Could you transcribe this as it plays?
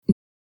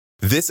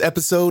This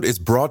episode is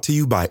brought to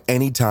you by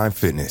Anytime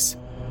Fitness.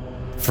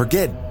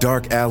 Forget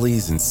dark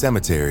alleys and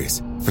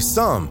cemeteries. For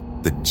some,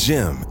 the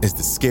gym is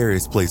the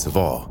scariest place of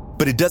all,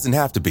 but it doesn't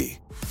have to be.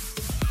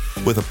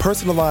 With a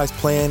personalized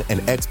plan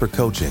and expert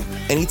coaching,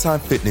 Anytime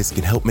Fitness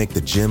can help make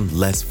the gym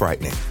less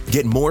frightening.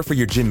 Get more for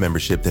your gym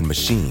membership than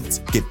machines.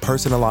 Get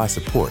personalized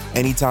support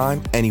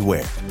anytime,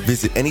 anywhere.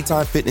 Visit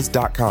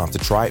AnytimeFitness.com to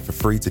try it for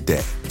free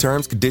today.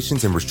 Terms,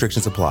 conditions, and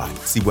restrictions apply.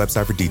 See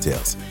website for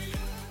details.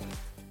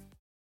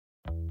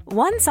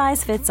 One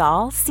size fits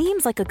all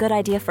seems like a good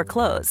idea for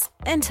clothes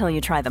until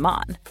you try them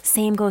on.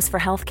 Same goes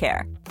for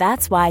healthcare.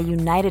 That's why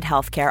United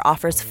Healthcare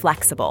offers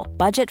flexible,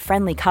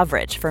 budget-friendly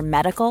coverage for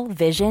medical,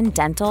 vision,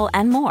 dental,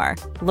 and more.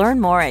 Learn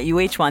more at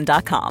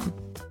UH1.com.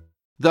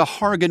 The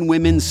Hargan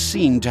women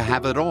seemed to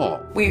have it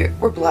all. We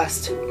were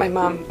blessed. My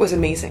mom was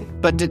amazing.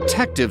 But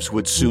detectives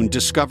would soon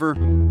discover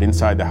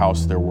inside the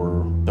house there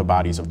were the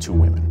bodies of 2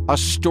 women. A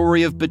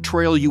story of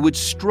betrayal you would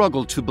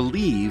struggle to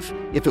believe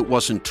if it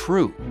wasn't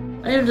true.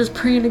 I am just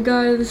praying to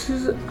God, this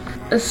is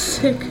a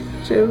sick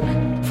joke.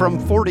 From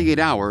 48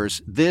 Hours,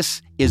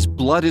 this is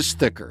Blood is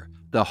Thicker,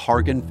 the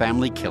Hargan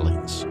Family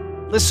Killings.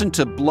 Listen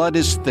to Blood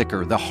is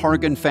Thicker, the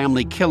Hargan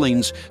Family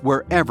Killings,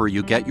 wherever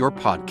you get your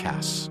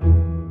podcasts.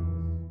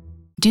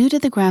 Due to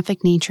the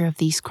graphic nature of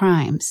these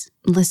crimes,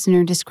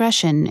 listener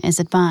discretion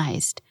is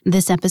advised.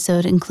 This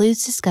episode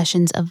includes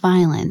discussions of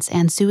violence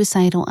and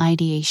suicidal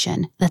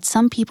ideation that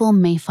some people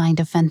may find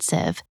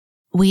offensive.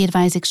 We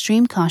advise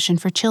extreme caution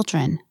for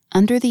children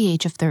under the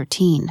age of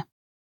 13.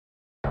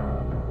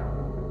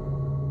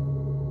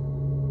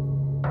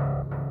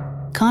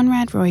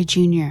 Conrad Roy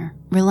Jr.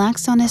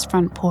 relaxed on his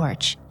front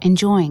porch,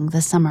 enjoying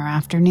the summer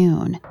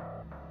afternoon.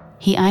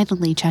 He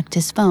idly checked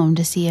his phone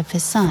to see if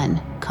his son,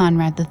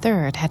 Conrad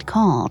III, had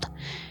called.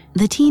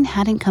 The teen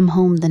hadn't come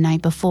home the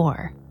night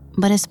before,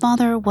 but his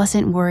father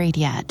wasn't worried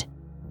yet.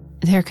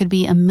 There could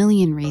be a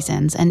million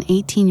reasons an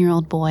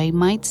 18-year-old boy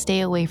might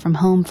stay away from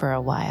home for a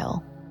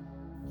while.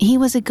 He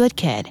was a good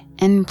kid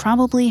and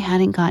probably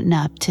hadn't gotten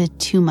up to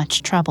too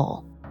much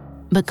trouble.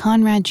 But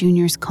Conrad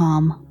Jr.'s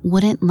calm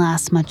wouldn't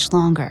last much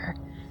longer.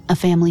 A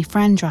family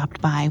friend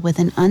dropped by with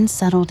an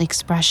unsettled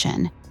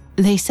expression.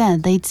 They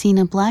said they'd seen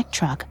a black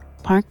truck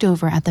parked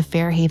over at the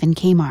Fairhaven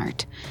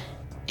Kmart.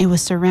 It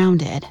was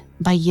surrounded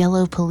by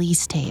yellow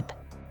police tape.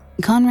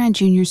 Conrad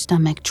Jr.'s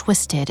stomach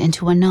twisted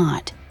into a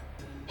knot.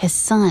 His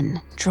son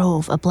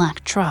drove a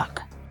black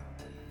truck.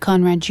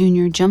 Conrad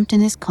Jr. jumped in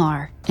his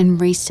car and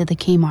raced to the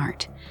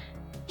Kmart.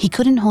 He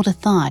couldn't hold a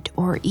thought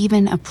or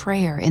even a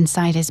prayer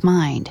inside his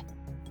mind.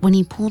 When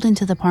he pulled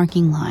into the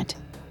parking lot,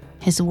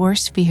 his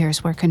worst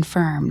fears were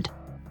confirmed.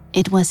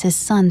 It was his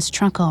son's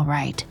truck, all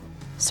right,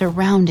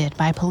 surrounded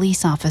by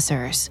police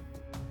officers.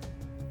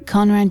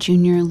 Conrad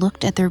Jr.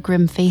 looked at their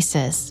grim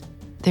faces,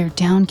 their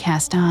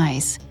downcast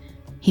eyes.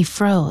 He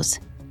froze,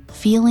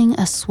 feeling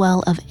a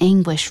swell of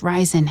anguish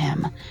rise in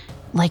him,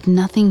 like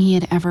nothing he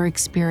had ever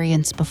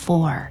experienced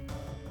before.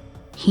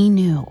 He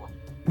knew,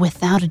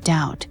 without a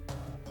doubt,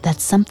 that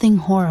something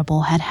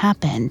horrible had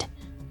happened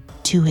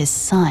to his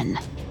son.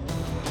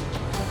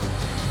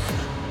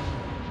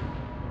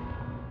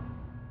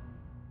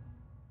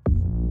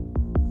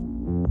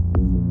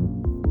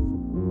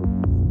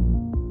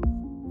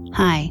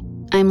 Hi,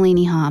 I'm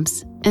Lainey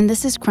Hobbs, and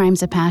this is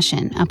Crimes of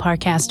Passion, a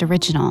Parcast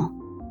original.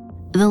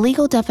 The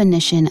legal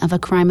definition of a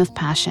crime of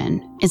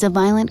passion is a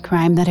violent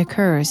crime that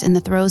occurs in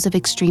the throes of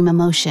extreme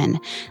emotion,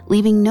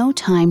 leaving no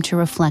time to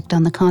reflect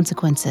on the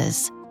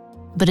consequences.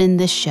 But in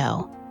this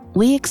show,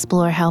 we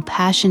explore how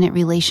passionate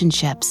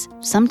relationships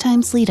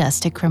sometimes lead us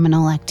to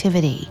criminal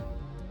activity.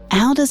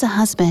 How does a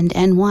husband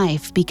and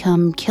wife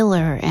become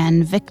killer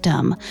and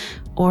victim,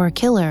 or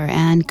killer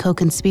and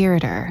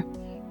co-conspirator?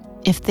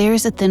 If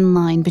there's a thin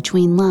line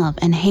between love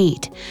and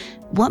hate,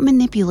 what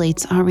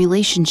manipulates our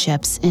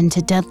relationships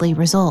into deadly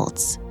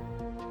results?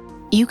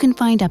 You can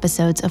find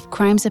episodes of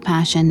Crimes of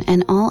Passion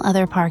and all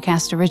other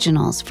Parcast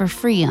originals for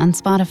free on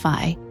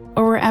Spotify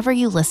or wherever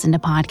you listen to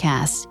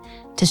podcasts.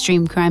 To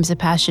stream Crimes of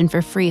Passion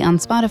for free on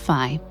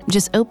Spotify,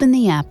 just open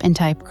the app and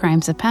type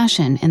Crimes of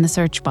Passion in the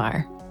search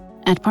bar.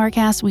 At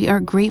Parcast, we are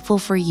grateful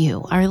for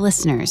you, our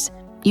listeners.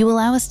 You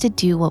allow us to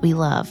do what we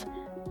love.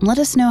 Let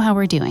us know how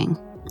we're doing.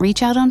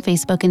 Reach out on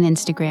Facebook and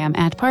Instagram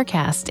at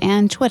Parcast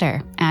and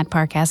Twitter at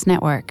Parcast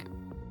Network.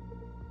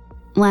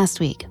 Last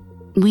week,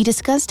 we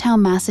discussed how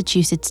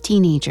Massachusetts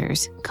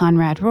teenagers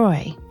Conrad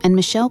Roy and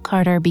Michelle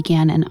Carter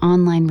began an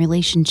online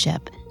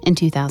relationship in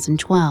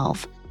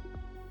 2012.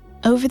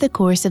 Over the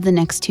course of the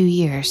next 2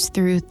 years,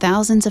 through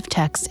thousands of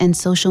texts and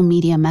social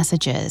media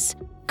messages,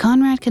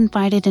 Conrad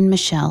confided in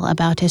Michelle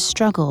about his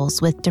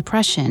struggles with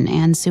depression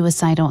and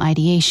suicidal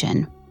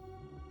ideation.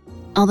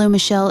 Although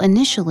Michelle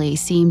initially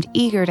seemed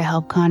eager to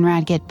help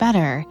Conrad get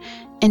better,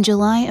 in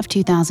July of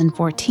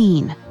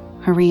 2014,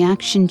 her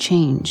reaction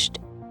changed.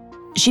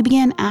 She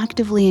began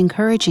actively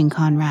encouraging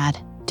Conrad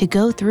to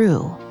go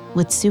through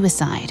with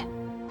suicide.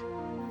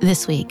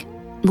 This week,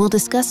 we'll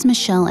discuss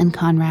Michelle and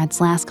Conrad's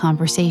last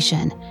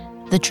conversation,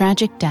 the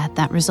tragic death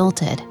that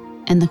resulted,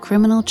 and the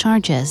criminal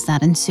charges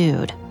that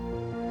ensued.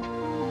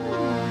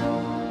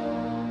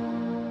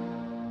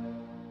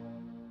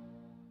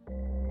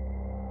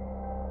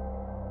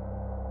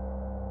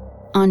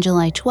 On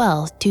July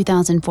 12,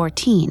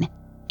 2014,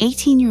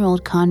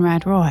 18-year-old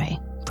Conrad Roy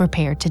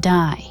prepared to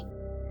die.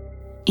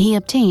 He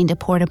obtained a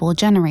portable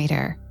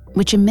generator,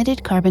 which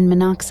emitted carbon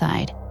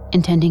monoxide,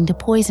 intending to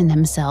poison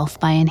himself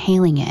by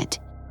inhaling it.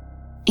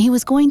 He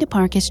was going to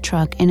park his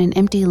truck in an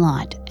empty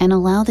lot and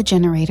allow the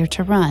generator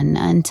to run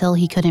until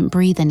he couldn't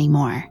breathe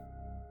anymore.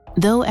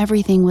 Though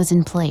everything was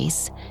in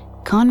place,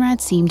 Conrad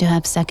seemed to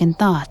have second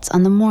thoughts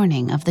on the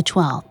morning of the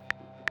 12th.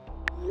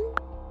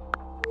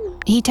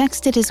 He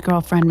texted his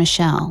girlfriend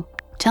Michelle,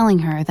 telling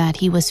her that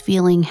he was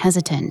feeling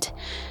hesitant.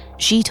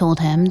 She told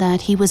him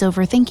that he was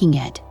overthinking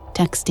it,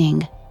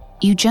 texting,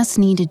 "You just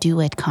need to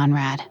do it,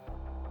 Conrad."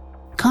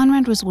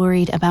 Conrad was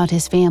worried about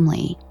his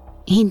family.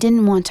 He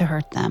didn't want to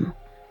hurt them.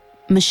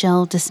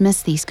 Michelle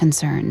dismissed these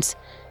concerns.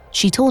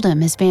 She told him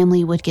his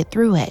family would get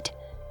through it.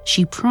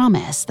 She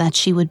promised that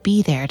she would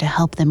be there to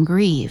help them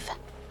grieve.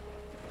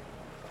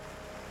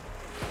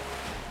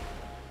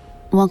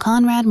 While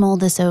Conrad mulled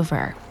this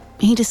over,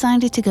 he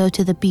decided to go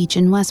to the beach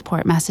in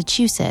Westport,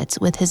 Massachusetts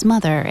with his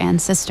mother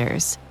and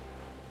sisters.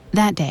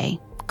 That day,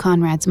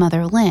 Conrad's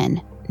mother,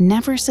 Lynn,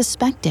 never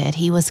suspected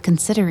he was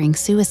considering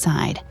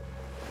suicide.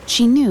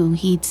 She knew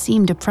he'd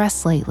seemed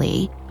depressed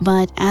lately,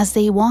 but as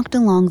they walked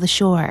along the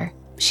shore,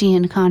 she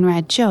and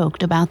Conrad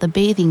joked about the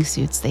bathing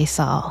suits they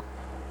saw.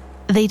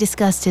 They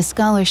discussed his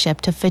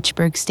scholarship to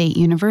Fitchburg State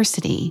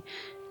University.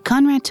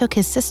 Conrad took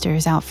his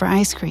sisters out for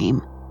ice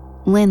cream.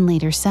 Lynn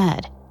later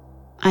said,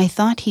 "I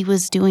thought he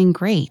was doing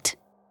great."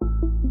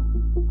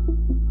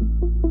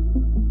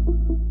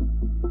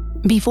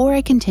 Before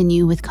I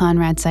continue with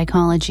Conrad's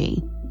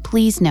psychology,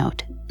 please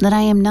note that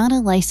I am not a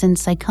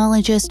licensed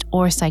psychologist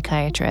or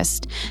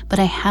psychiatrist, but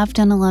I have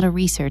done a lot of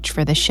research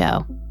for the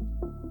show.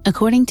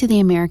 According to the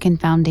American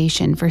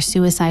Foundation for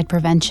Suicide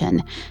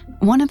Prevention,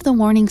 one of the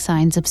warning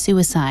signs of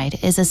suicide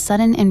is a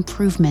sudden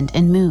improvement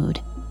in mood.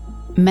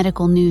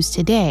 Medical News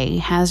Today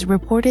has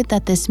reported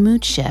that this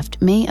mood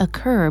shift may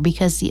occur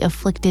because the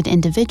afflicted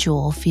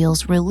individual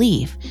feels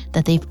relief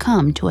that they've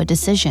come to a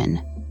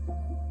decision.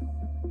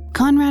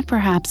 Conrad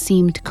perhaps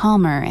seemed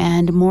calmer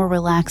and more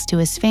relaxed to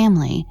his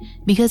family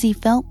because he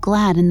felt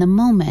glad in the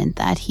moment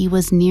that he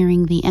was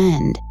nearing the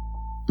end.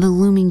 The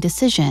looming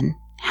decision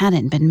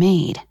hadn't been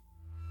made.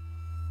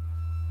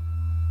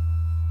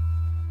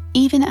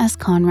 Even as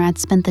Conrad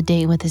spent the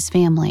day with his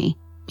family,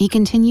 he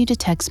continued to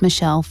text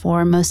Michelle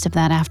for most of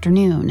that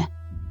afternoon.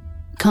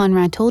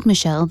 Conrad told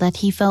Michelle that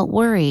he felt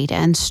worried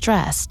and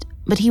stressed,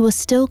 but he was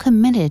still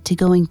committed to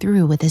going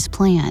through with his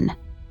plan.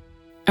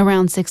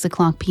 Around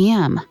 6:00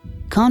 p.m.,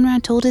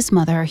 Conrad told his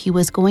mother he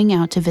was going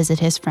out to visit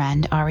his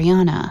friend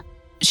Ariana.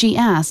 She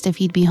asked if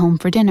he'd be home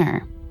for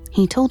dinner.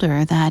 He told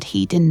her that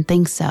he didn't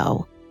think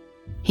so.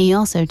 He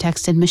also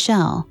texted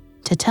Michelle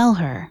to tell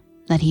her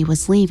that he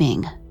was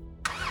leaving.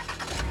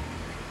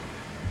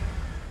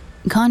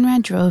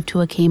 Conrad drove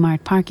to a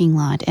Kmart parking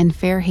lot in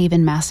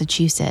Fairhaven,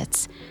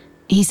 Massachusetts.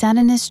 He sat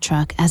in his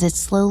truck as it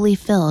slowly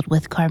filled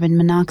with carbon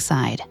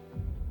monoxide.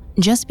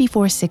 Just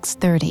before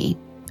 6:30,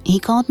 he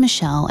called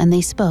Michelle and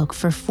they spoke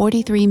for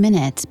 43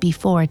 minutes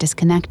before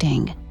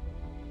disconnecting.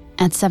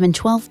 At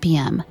 7:12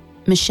 p.m.,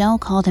 Michelle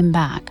called him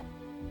back.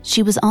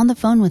 She was on the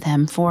phone with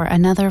him for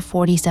another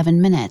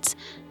 47 minutes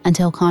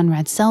until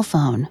Conrad's cell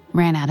phone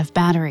ran out of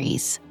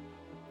batteries.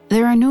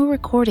 There are no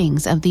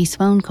recordings of these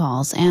phone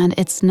calls and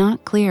it's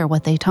not clear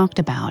what they talked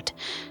about,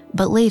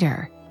 but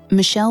later,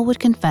 Michelle would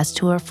confess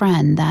to a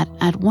friend that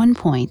at one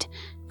point,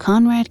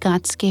 Conrad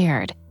got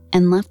scared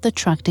and left the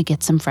truck to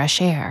get some fresh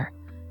air.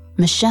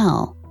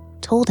 Michelle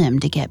told him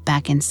to get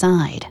back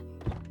inside.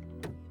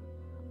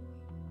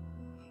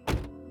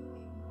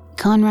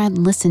 Conrad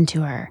listened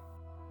to her.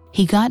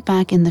 He got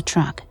back in the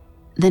truck,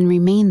 then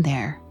remained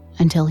there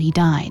until he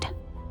died.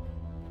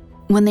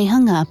 When they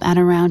hung up at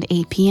around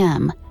 8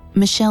 p.m.,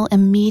 Michelle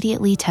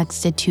immediately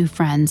texted two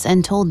friends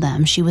and told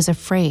them she was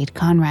afraid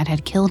Conrad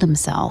had killed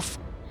himself.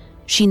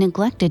 She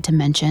neglected to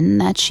mention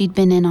that she'd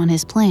been in on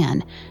his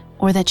plan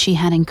or that she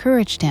had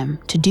encouraged him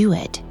to do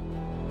it.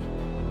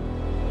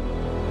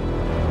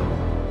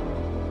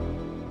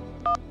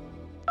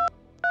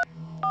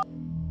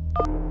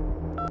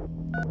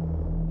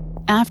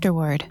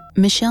 Afterward,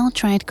 Michelle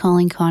tried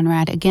calling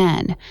Conrad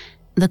again.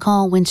 The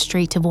call went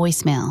straight to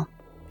voicemail.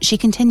 She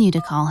continued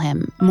to call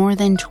him more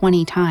than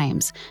 20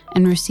 times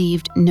and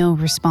received no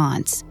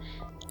response.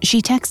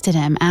 She texted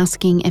him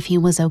asking if he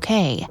was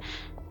okay.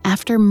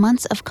 After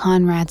months of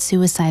Conrad's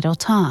suicidal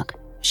talk,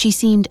 she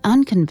seemed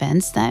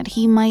unconvinced that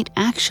he might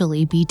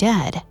actually be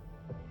dead.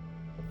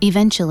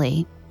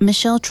 Eventually,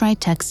 Michelle tried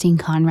texting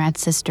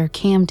Conrad's sister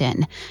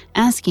Camden,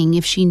 asking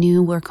if she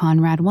knew where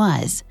Conrad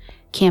was.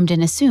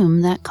 Camden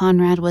assumed that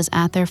Conrad was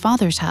at their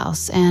father's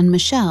house, and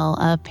Michelle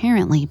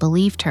apparently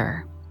believed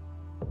her.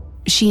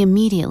 She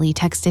immediately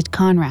texted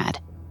Conrad,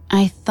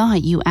 "I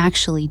thought you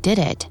actually did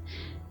it."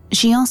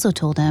 She also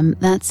told him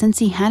that since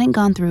he hadn't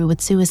gone through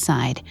with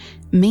suicide,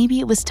 maybe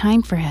it was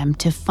time for him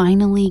to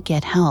finally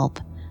get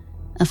help.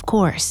 Of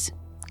course,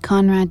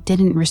 Conrad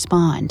didn't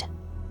respond.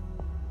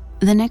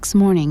 The next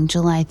morning,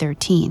 July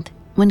 13th,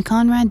 When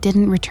Conrad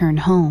didn't return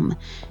home,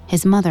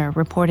 his mother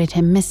reported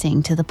him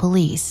missing to the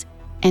police,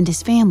 and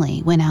his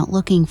family went out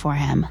looking for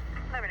him.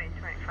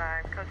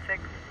 11825, code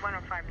 6,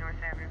 105 North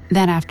Avenue.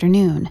 That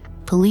afternoon,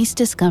 police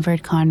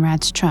discovered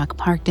Conrad's truck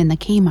parked in the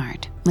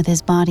Kmart with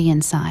his body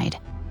inside.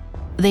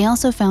 They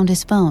also found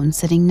his phone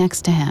sitting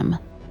next to him.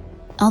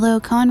 Although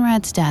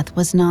Conrad's death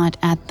was not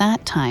at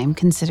that time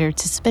considered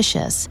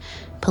suspicious,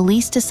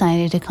 police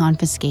decided to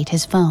confiscate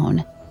his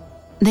phone.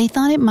 They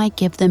thought it might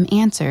give them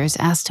answers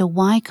as to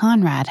why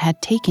Conrad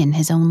had taken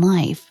his own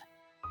life.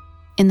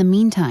 In the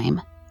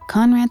meantime,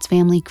 Conrad's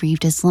family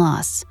grieved his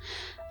loss.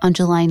 On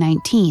July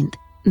 19th,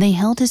 they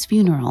held his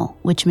funeral,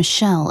 which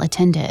Michelle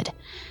attended.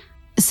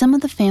 Some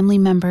of the family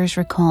members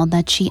recalled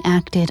that she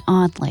acted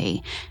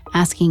oddly,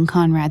 asking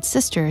Conrad's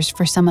sisters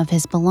for some of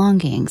his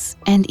belongings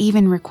and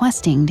even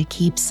requesting to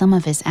keep some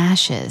of his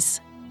ashes.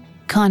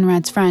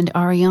 Conrad's friend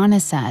Ariana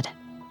said,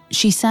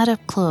 "She sat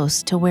up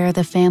close to where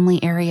the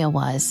family area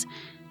was.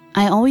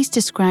 I always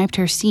described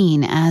her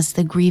scene as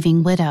the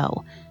grieving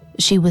widow.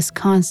 She was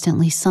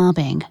constantly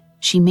sobbing.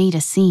 She made a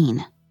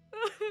scene."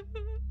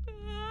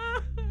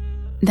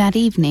 That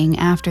evening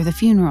after the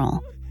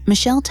funeral,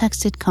 Michelle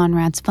texted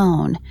Conrad's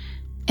phone.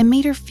 It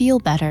made her feel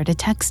better to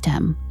text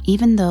him,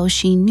 even though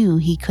she knew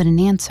he couldn't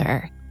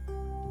answer.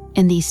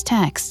 In these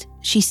texts,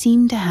 she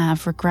seemed to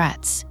have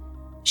regrets.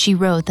 She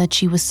wrote that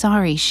she was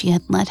sorry she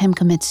had let him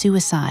commit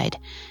suicide.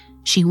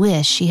 She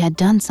wished she had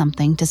done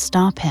something to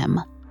stop him.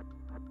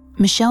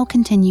 Michelle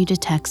continued to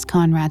text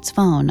Conrad's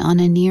phone on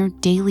a near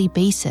daily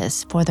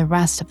basis for the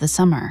rest of the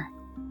summer.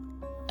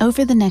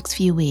 Over the next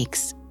few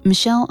weeks,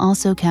 Michelle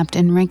also kept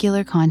in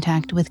regular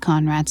contact with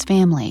Conrad's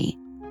family.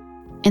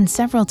 In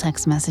several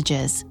text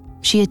messages,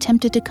 she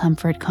attempted to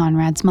comfort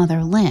Conrad's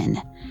mother,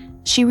 Lynn.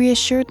 She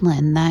reassured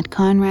Lynn that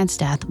Conrad's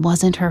death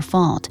wasn't her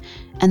fault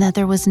and that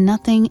there was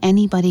nothing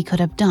anybody could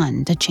have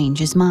done to change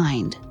his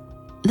mind.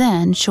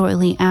 Then,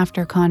 shortly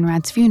after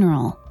Conrad's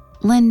funeral,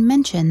 Lynn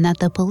mentioned that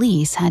the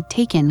police had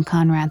taken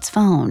Conrad's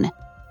phone.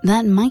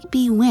 That might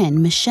be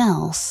when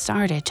Michelle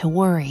started to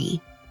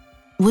worry.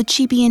 Would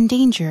she be in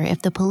danger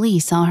if the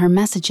police saw her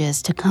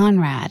messages to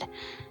Conrad?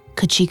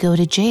 Could she go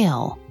to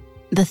jail?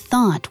 The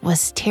thought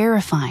was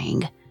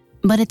terrifying.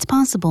 But it's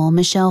possible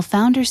Michelle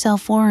found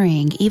herself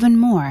worrying even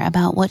more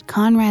about what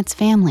Conrad's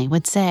family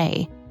would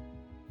say.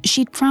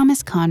 She'd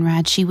promised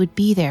Conrad she would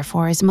be there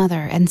for his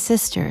mother and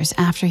sisters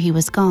after he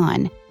was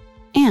gone,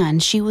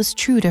 and she was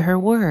true to her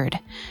word.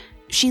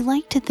 She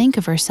liked to think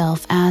of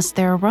herself as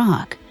their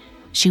rock.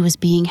 She was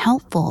being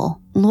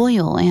helpful,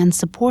 loyal, and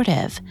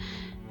supportive.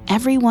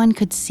 Everyone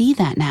could see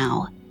that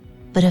now.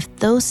 But if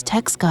those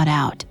texts got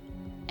out,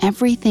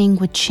 everything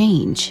would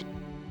change.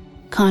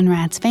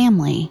 Conrad's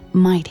family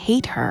might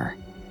hate her.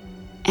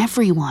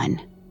 Everyone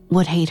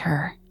would hate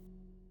her.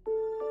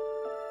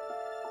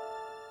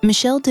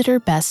 Michelle did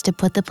her best to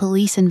put the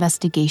police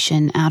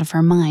investigation out of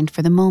her mind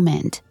for the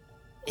moment.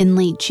 In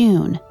late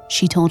June,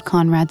 she told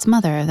Conrad's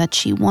mother that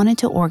she wanted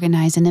to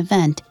organize an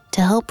event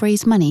to help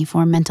raise money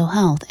for mental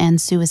health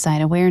and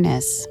suicide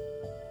awareness.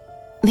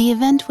 The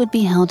event would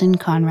be held in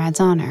Conrad's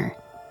honor,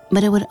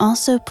 but it would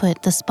also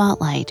put the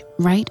spotlight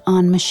right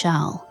on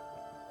Michelle.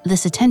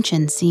 This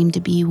attention seemed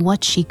to be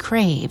what she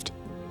craved,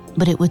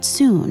 but it would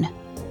soon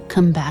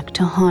come back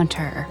to haunt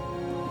her.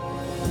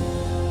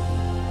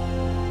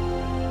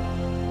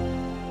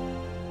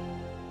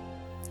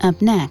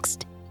 Up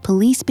next,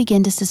 police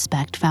begin to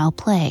suspect foul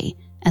play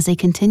as they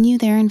continue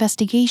their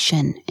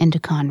investigation into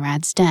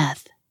Conrad's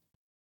death.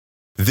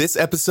 This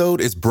episode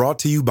is brought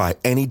to you by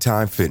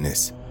Anytime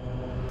Fitness.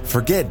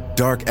 Forget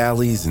dark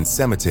alleys and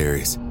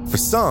cemeteries. For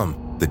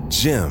some, the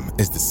gym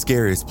is the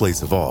scariest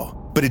place of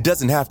all, but it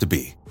doesn't have to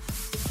be.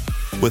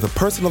 With a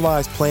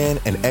personalized plan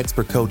and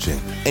expert coaching,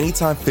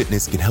 Anytime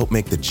Fitness can help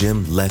make the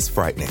gym less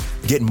frightening.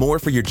 Get more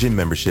for your gym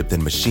membership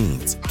than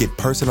machines. Get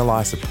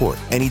personalized support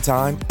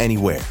anytime,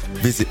 anywhere.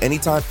 Visit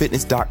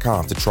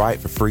AnytimeFitness.com to try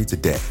it for free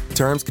today.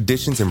 Terms,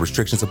 conditions, and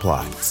restrictions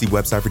apply. See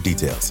website for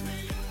details.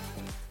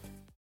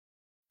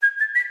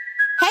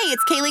 Hey,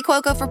 it's Kaylee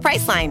Cuoco for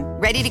Priceline.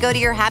 Ready to go to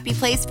your happy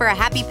place for a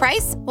happy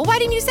price? Well, why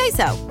didn't you say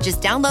so?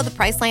 Just download the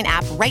Priceline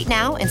app right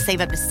now and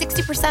save up to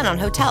 60% on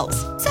hotels.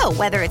 So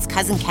whether it's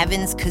Cousin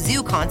Kevin's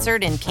Kazoo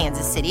Concert in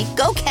Kansas City,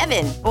 go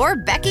Kevin, or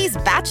Becky's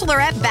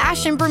Bachelorette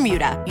Bash in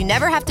Bermuda, you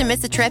never have to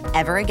miss a trip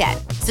ever again.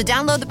 So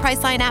download the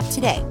Priceline app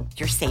today.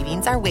 Your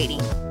savings are waiting.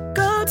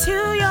 Go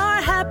to your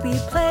happy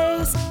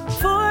place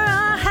for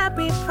a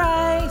happy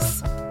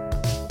price.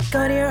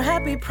 Go to your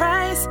happy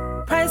price,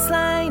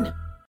 Priceline.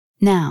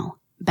 Now,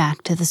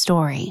 back to the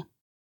story.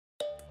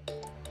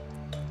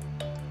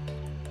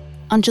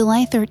 On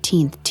July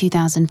 13,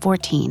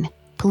 2014,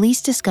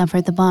 police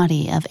discovered the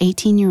body of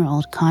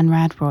 18-year-old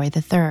Conrad Roy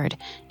III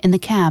in the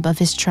cab of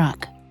his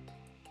truck.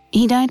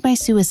 He died by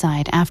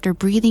suicide after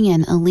breathing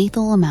in a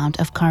lethal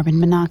amount of carbon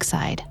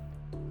monoxide.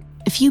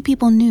 Few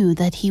people knew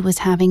that he was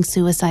having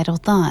suicidal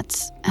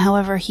thoughts.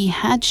 However, he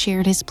had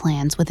shared his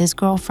plans with his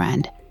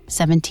girlfriend,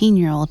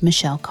 17-year-old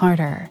Michelle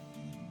Carter.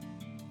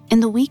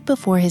 In the week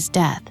before his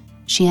death,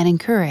 she had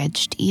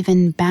encouraged,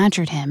 even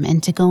badgered him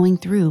into going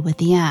through with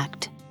the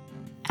act.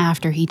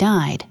 After he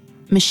died,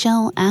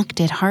 Michelle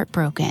acted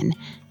heartbroken,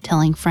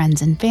 telling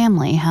friends and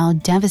family how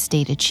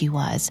devastated she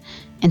was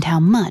and how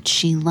much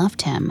she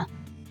loved him.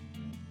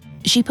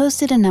 She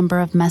posted a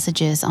number of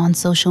messages on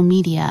social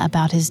media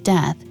about his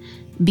death,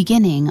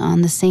 beginning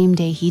on the same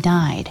day he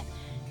died.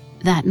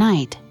 That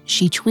night,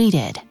 she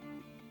tweeted,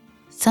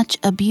 "Such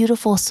a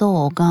beautiful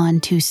soul gone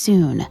too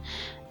soon.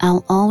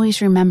 I'll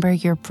always remember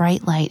your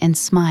bright light and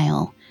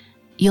smile.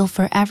 You'll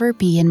forever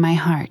be in my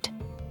heart.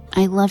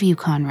 I love you,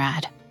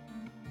 Conrad."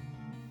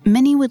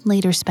 Many would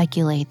later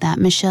speculate that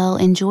Michelle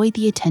enjoyed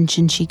the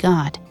attention she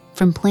got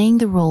from playing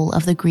the role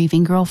of the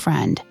grieving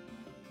girlfriend.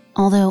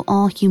 Although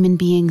all human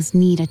beings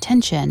need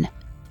attention,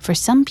 for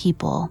some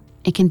people,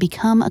 it can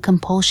become a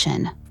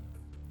compulsion.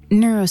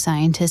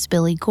 Neuroscientist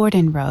Billy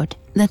Gordon wrote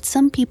that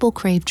some people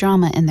crave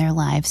drama in their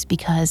lives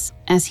because,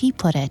 as he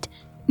put it,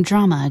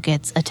 drama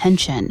gets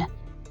attention.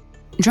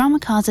 Drama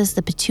causes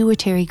the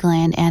pituitary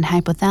gland and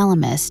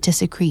hypothalamus to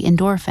secrete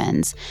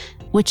endorphins,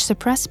 which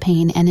suppress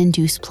pain and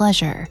induce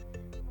pleasure.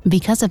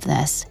 Because of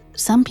this,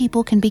 some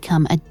people can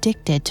become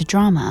addicted to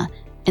drama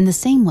in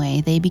the same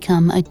way they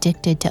become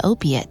addicted to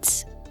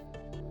opiates.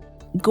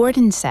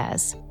 Gordon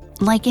says,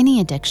 like any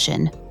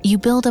addiction, you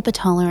build up a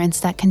tolerance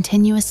that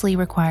continuously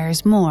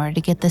requires more to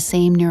get the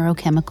same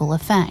neurochemical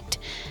effect.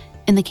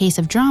 In the case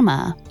of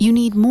drama, you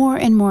need more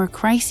and more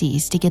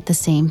crises to get the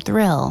same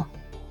thrill.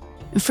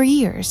 For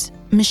years,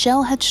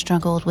 Michelle had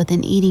struggled with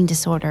an eating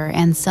disorder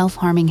and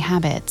self-harming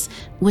habits,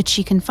 which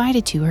she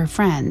confided to her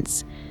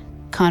friends.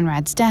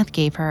 Conrad's death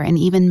gave her an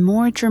even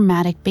more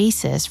dramatic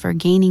basis for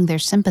gaining their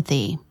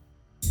sympathy.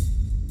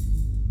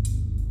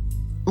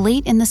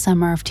 Late in the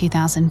summer of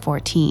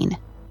 2014,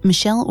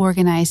 Michelle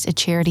organized a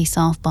charity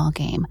softball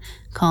game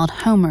called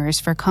Homers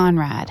for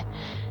Conrad.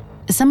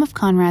 Some of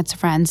Conrad's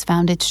friends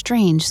found it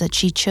strange that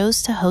she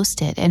chose to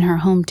host it in her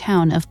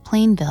hometown of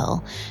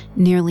Plainville,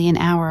 nearly an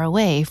hour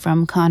away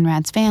from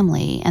Conrad's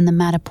family and the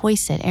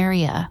Mattapoisett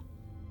area.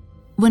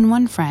 When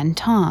one friend,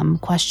 Tom,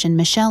 questioned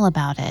Michelle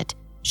about it,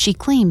 she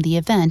claimed the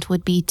event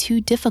would be too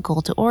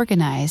difficult to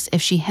organize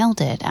if she held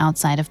it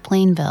outside of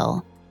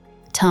Plainville.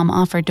 Tom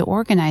offered to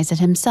organize it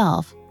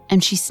himself,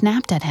 and she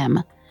snapped at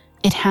him.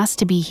 "It has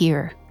to be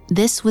here.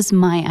 This was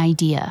my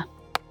idea."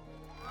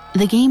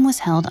 The game was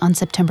held on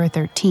September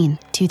 13,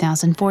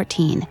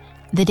 2014,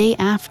 the day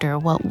after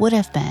what would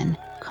have been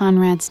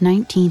Conrad's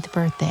 19th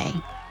birthday.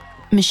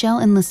 Michelle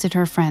enlisted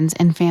her friends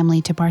and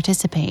family to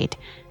participate.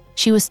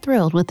 She was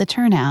thrilled with the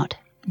turnout,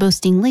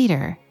 boasting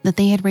later that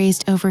they had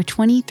raised over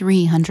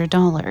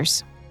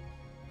 $2,300.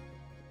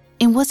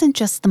 It wasn't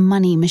just the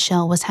money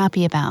Michelle was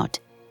happy about.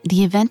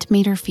 The event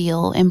made her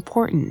feel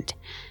important.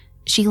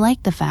 She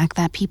liked the fact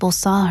that people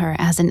saw her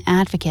as an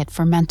advocate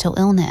for mental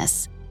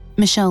illness.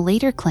 Michelle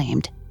later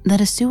claimed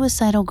that a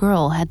suicidal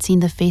girl had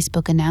seen the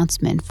Facebook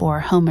announcement for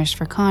Homers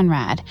for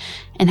Conrad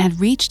and had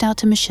reached out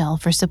to Michelle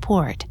for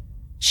support.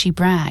 She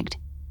bragged,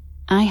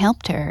 "I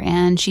helped her,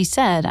 and she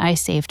said I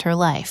saved her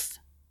life."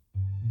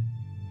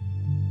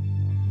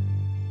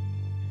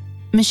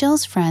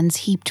 Michelle's friends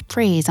heaped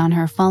praise on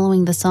her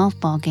following the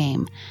softball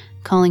game,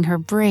 calling her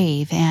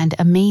brave and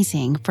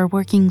amazing for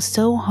working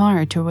so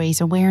hard to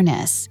raise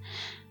awareness.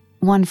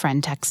 One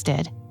friend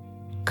texted,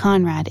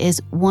 "Conrad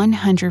is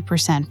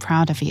 100%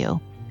 proud of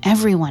you.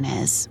 Everyone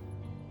is."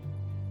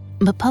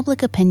 But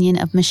public opinion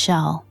of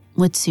Michelle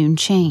would soon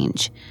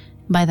change.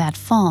 By that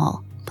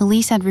fall,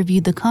 police had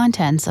reviewed the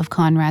contents of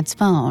Conrad's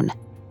phone.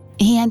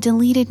 He had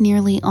deleted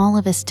nearly all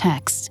of his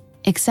texts,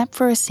 except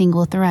for a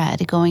single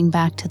thread going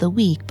back to the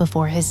week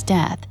before his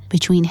death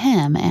between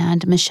him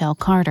and Michelle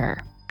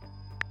Carter.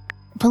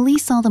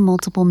 Police saw the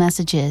multiple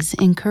messages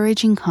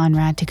encouraging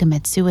Conrad to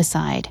commit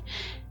suicide.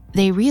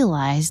 They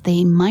realized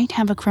they might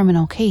have a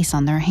criminal case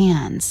on their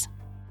hands.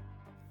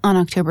 On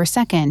October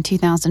 2,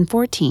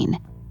 2014,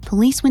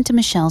 police went to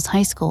Michelle's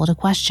high school to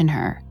question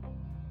her.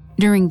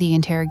 During the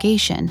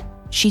interrogation,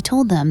 she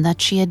told them that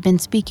she had been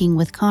speaking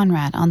with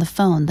Conrad on the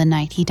phone the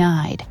night he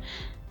died.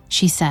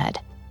 She said,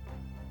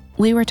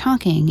 "We were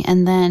talking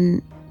and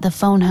then the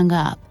phone hung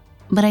up,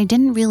 but I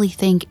didn't really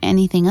think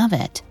anything of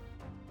it."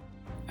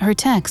 Her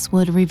text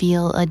would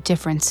reveal a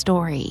different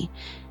story.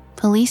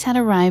 Police had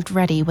arrived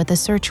ready with a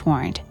search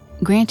warrant,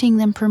 granting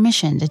them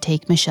permission to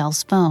take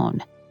Michelle's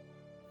phone.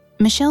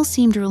 Michelle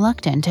seemed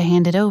reluctant to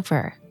hand it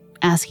over,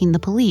 asking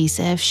the police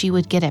if she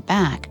would get it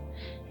back.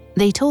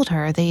 They told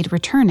her they'd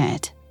return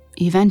it,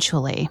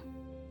 eventually.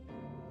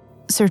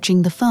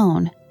 Searching the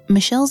phone,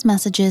 Michelle's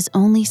messages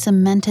only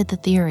cemented the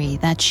theory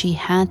that she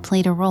had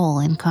played a role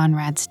in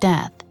Conrad's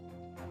death.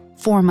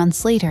 4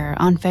 months later,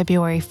 on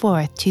February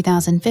 4,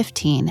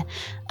 2015,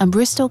 a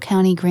Bristol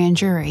County grand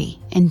jury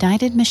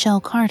indicted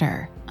Michelle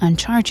Carter on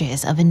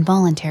charges of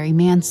involuntary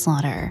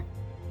manslaughter.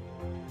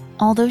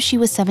 Although she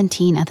was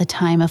 17 at the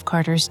time of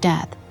Carter's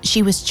death,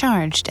 she was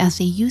charged as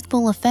a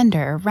youthful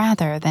offender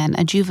rather than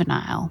a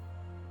juvenile.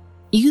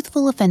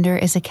 Youthful offender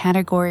is a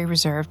category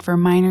reserved for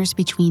minors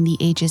between the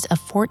ages of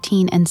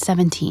 14 and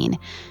 17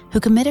 who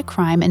commit a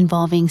crime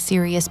involving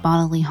serious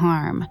bodily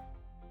harm.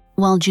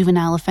 While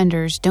juvenile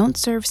offenders don't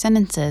serve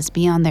sentences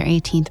beyond their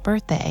 18th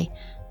birthday,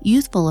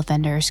 youthful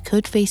offenders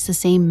could face the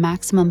same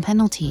maximum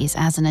penalties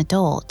as an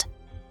adult.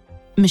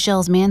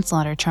 Michelle's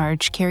manslaughter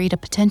charge carried a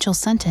potential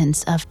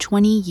sentence of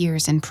 20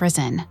 years in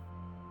prison.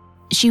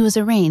 She was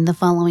arraigned the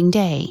following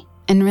day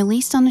and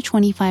released on a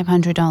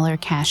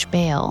 $2,500 cash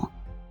bail.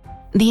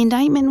 The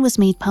indictment was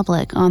made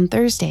public on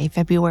Thursday,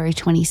 February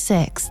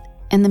 26th,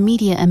 and the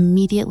media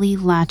immediately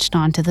latched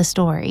onto the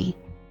story.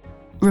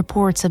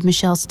 Reports of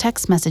Michelle's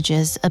text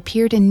messages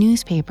appeared in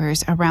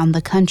newspapers around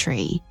the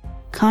country.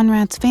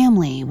 Conrad's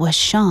family was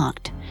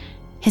shocked.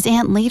 His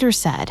aunt later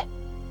said,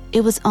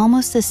 "It was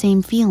almost the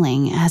same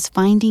feeling as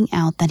finding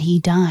out that he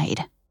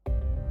died."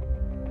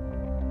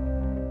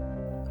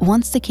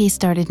 Once the case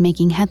started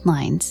making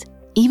headlines,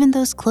 even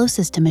those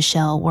closest to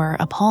Michelle were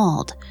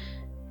appalled.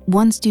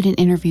 One student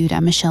interviewed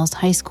at Michelle's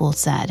high school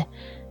said,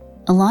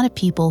 "A lot of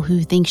people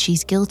who think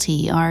she's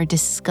guilty are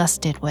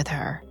disgusted with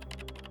her."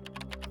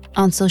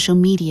 On social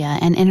media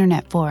and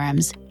internet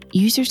forums,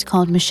 users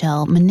called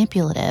Michelle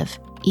manipulative,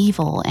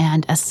 evil,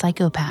 and a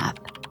psychopath.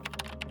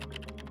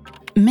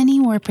 Many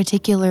were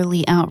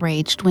particularly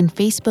outraged when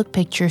Facebook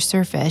pictures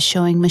surfaced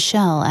showing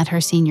Michelle at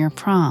her senior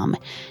prom,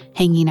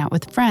 hanging out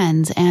with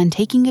friends, and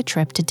taking a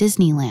trip to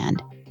Disneyland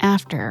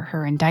after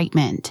her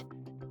indictment.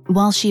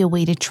 While she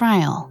awaited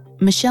trial,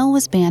 Michelle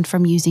was banned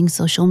from using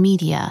social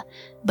media,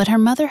 but her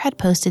mother had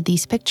posted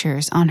these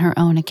pictures on her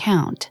own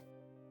account.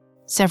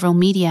 Several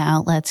media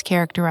outlets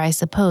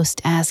characterized the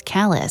post as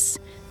callous.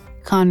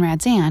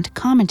 Conrad's aunt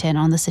commented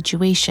on the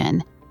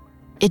situation.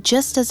 "It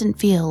just doesn't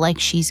feel like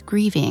she's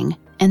grieving,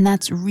 and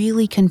that's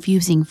really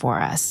confusing for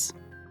us."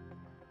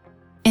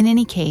 In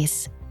any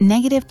case,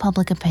 negative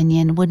public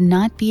opinion would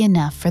not be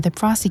enough for the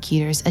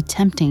prosecutors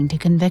attempting to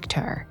convict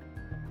her.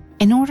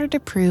 In order to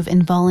prove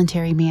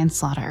involuntary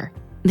manslaughter,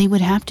 they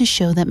would have to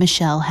show that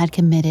Michelle had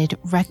committed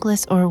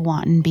reckless or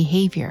wanton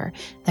behavior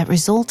that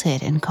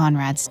resulted in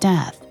Conrad's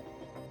death.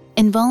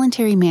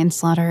 Involuntary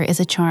manslaughter is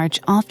a charge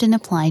often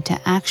applied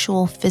to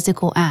actual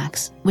physical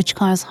acts which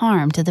cause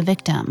harm to the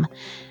victim.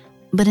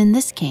 But in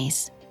this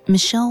case,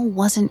 Michelle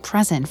wasn't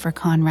present for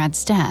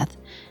Conrad's death.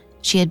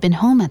 She had been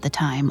home at the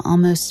time,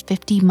 almost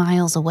 50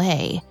 miles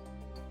away.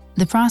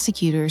 The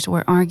prosecutors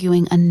were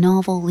arguing a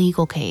novel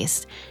legal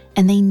case,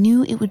 and they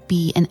knew it would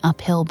be an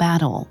uphill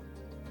battle.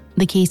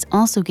 The case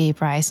also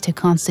gave rise to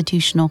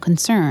constitutional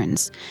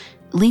concerns.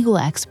 Legal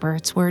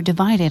experts were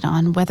divided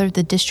on whether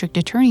the district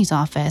attorney's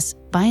office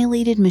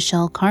violated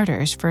Michelle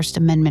Carter's First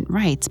Amendment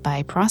rights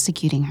by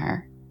prosecuting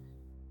her.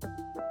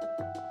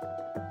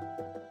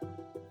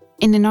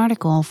 In an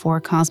article for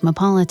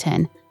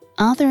Cosmopolitan,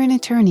 author and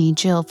attorney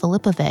Jill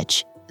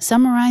Filipovich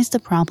summarized the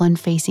problem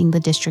facing the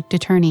district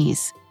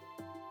attorneys.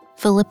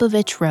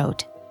 Filipovich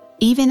wrote,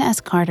 "Even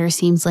as Carter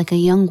seems like a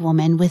young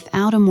woman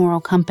without a moral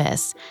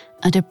compass,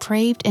 a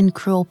depraved and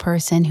cruel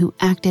person who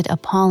acted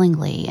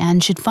appallingly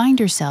and should find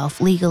herself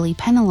legally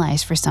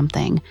penalized for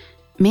something,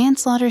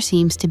 manslaughter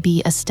seems to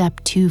be a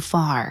step too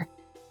far.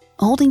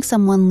 Holding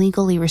someone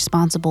legally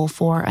responsible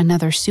for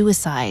another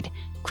suicide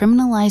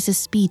criminalizes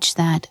speech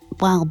that,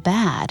 while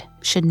bad,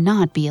 should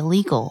not be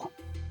illegal."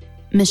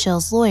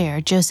 Michelle's lawyer,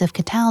 Joseph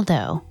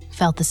Cataldo,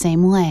 felt the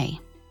same way.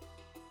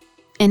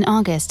 In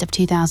August of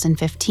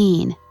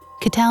 2015,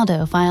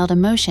 Cataldo filed a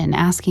motion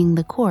asking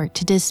the court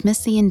to dismiss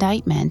the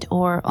indictment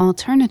or,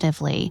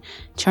 alternatively,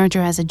 charge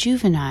her as a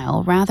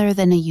juvenile rather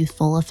than a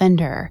youthful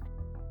offender.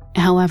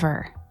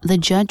 However, the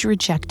judge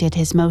rejected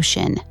his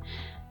motion.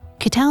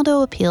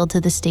 Cataldo appealed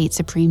to the state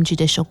Supreme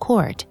Judicial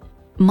Court.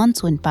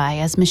 Months went by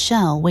as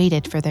Michelle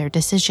waited for their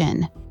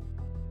decision.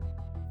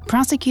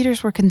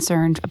 Prosecutors were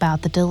concerned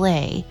about the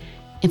delay.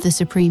 If the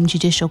Supreme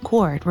Judicial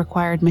Court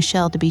required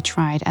Michelle to be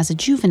tried as a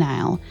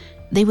juvenile,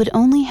 they would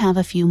only have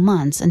a few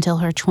months until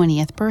her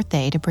 20th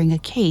birthday to bring a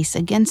case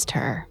against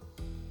her.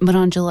 But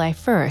on July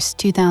 1st,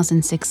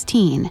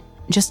 2016,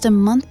 just a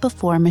month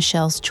before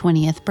Michelle's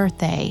 20th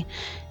birthday,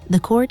 the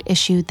court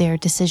issued their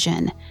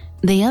decision.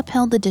 They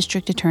upheld the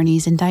district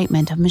attorney's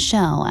indictment of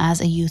Michelle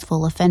as a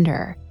youthful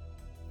offender.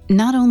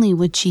 Not only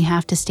would she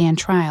have to stand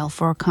trial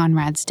for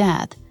Conrad's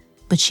death,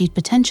 but she'd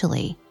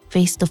potentially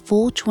face the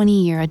full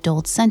 20-year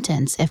adult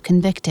sentence if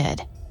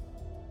convicted.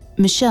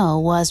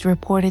 Michelle was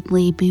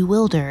reportedly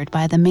bewildered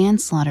by the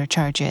manslaughter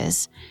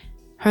charges.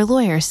 Her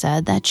lawyer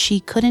said that she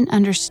couldn't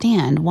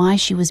understand why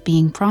she was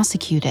being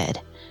prosecuted.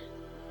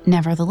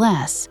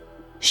 Nevertheless,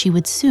 she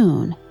would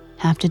soon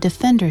have to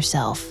defend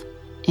herself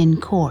in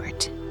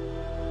court.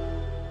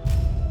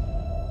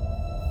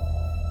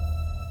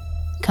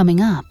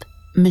 Coming up,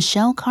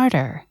 Michelle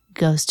Carter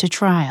goes to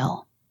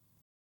trial.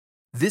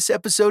 This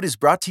episode is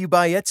brought to you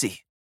by Etsy.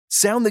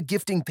 Sound the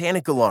gifting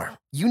panic alarm.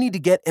 You need to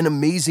get an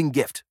amazing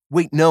gift.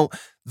 Wait, no,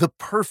 the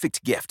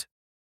perfect gift.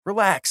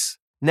 Relax.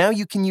 Now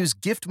you can use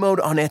gift mode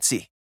on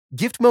Etsy.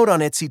 Gift mode on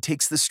Etsy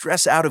takes the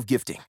stress out of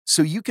gifting,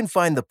 so you can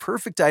find the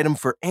perfect item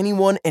for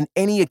anyone and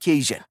any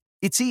occasion.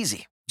 It's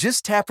easy.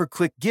 Just tap or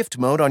click gift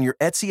mode on your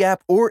Etsy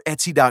app or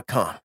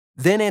Etsy.com.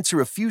 Then answer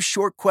a few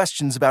short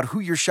questions about who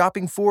you're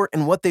shopping for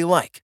and what they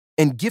like.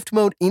 And gift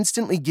mode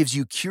instantly gives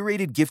you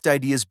curated gift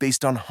ideas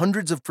based on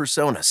hundreds of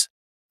personas.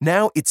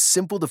 Now it's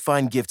simple to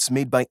find gifts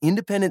made by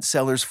independent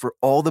sellers for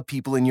all the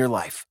people in your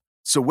life.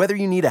 So whether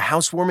you need a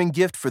housewarming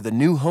gift for the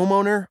new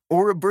homeowner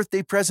or a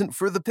birthday present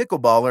for the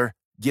pickleballer,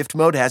 Gift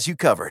Mode has you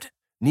covered.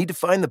 Need to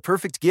find the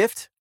perfect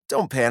gift?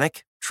 Don't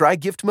panic. Try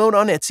Gift Mode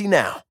on Etsy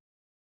now.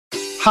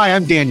 Hi,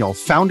 I'm Daniel,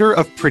 founder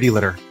of Pretty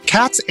Litter.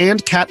 Cats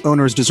and cat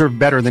owners deserve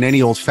better than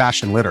any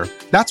old-fashioned litter.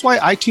 That's why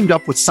I teamed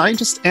up with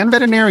scientists and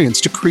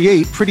veterinarians to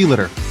create Pretty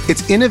Litter.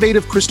 Its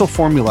innovative crystal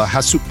formula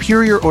has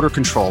superior odor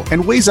control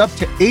and weighs up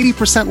to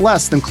 80%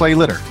 less than clay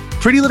litter.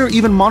 Pretty Litter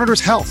even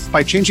monitors health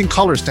by changing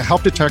colors to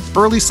help detect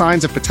early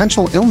signs of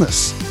potential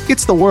illness.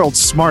 It's the world's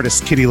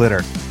smartest kitty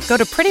litter. Go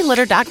to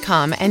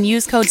prettylitter.com and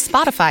use code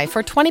SPOTIFY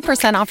for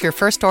 20% off your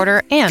first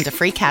order and a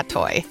free cat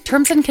toy.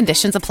 Terms and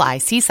conditions apply.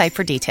 See site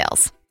for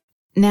details.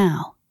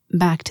 Now,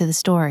 back to the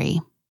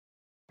story.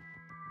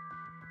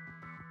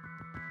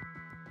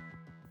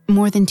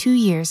 More than 2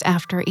 years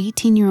after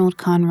 18-year-old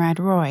Conrad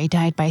Roy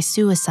died by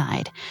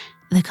suicide,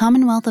 the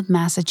Commonwealth of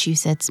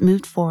Massachusetts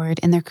moved forward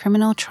in their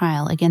criminal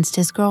trial against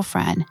his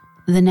girlfriend,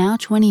 the now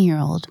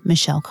 20-year-old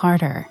Michelle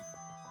Carter.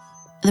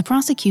 The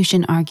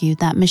prosecution argued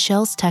that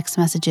Michelle's text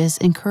messages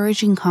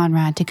encouraging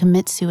Conrad to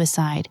commit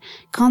suicide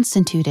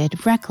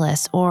constituted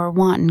reckless or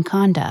wanton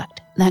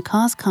conduct that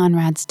caused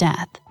Conrad's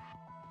death.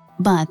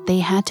 But they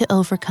had to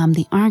overcome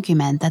the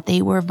argument that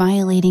they were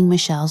violating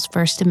Michelle's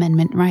First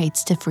Amendment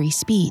rights to free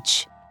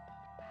speech.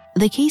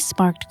 The case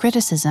sparked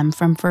criticism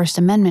from First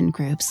Amendment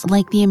groups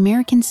like the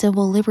American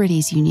Civil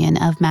Liberties Union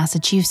of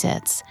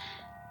Massachusetts,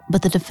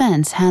 but the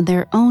defense had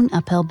their own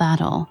uphill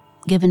battle,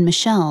 given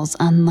Michelle's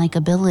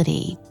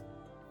unlikability.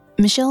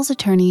 Michelle's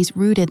attorneys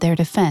rooted their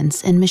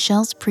defense in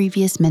Michelle's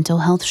previous mental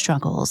health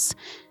struggles.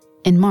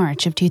 In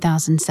March of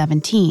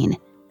 2017,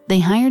 they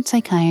hired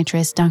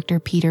psychiatrist Dr.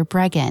 Peter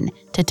Breggin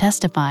to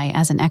testify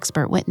as an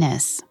expert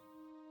witness.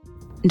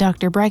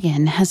 Dr.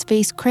 Breggin has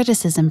faced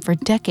criticism for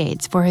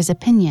decades for his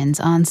opinions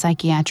on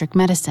psychiatric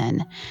medicine.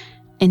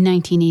 In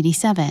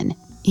 1987,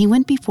 he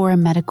went before a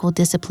medical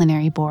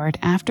disciplinary board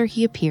after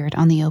he appeared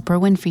on The Oprah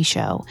Winfrey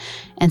Show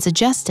and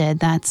suggested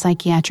that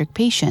psychiatric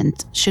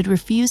patients should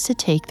refuse to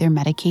take their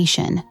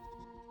medication.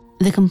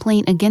 The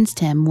complaint against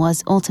him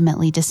was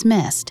ultimately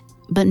dismissed,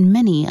 but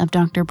many of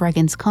Dr.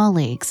 Breggin's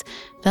colleagues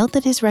felt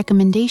that his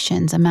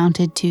recommendations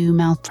amounted to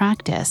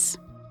malpractice.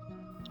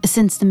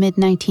 Since the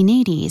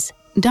mid-1980s,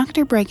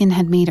 Dr. Breggin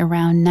had made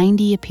around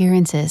 90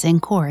 appearances in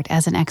court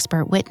as an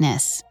expert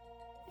witness.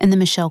 In the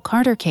Michelle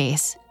Carter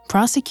case,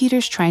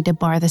 prosecutors tried to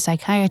bar the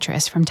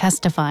psychiatrist from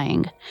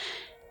testifying.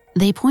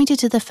 They pointed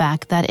to the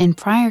fact that in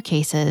prior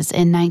cases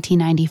in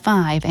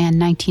 1995 and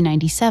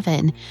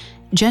 1997,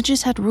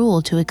 judges had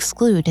ruled to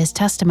exclude his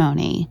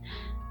testimony.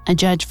 A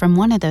judge from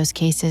one of those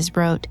cases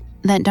wrote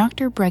that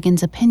Dr.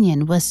 Breggin's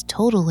opinion was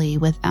totally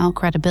without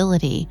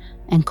credibility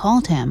and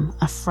called him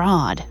a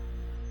fraud.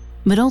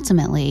 But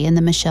ultimately, in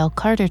the Michelle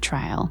Carter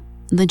trial,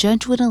 the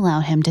judge would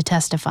allow him to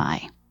testify.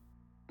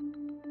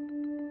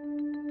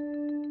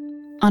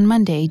 On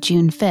Monday,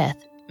 June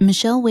 5th,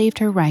 Michelle waived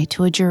her right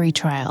to a jury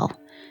trial.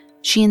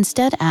 She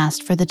instead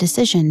asked for the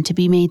decision to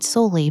be made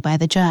solely by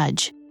the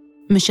judge.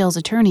 Michelle's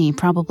attorney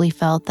probably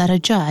felt that a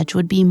judge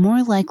would be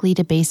more likely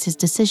to base his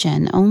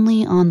decision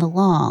only on the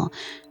law,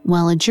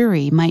 while a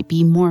jury might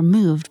be more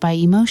moved by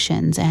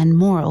emotions and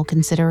moral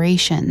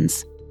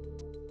considerations.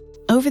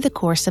 Over the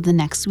course of the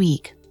next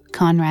week,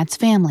 Conrad's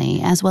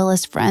family, as well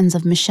as friends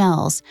of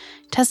Michelle's,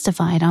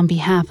 testified on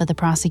behalf of the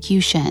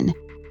prosecution.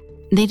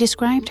 They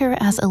described her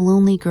as a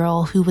lonely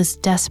girl who was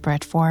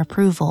desperate for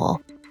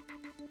approval.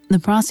 The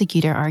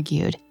prosecutor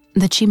argued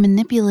that she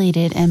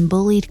manipulated and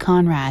bullied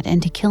Conrad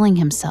into killing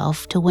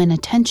himself to win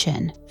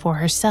attention for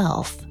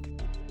herself.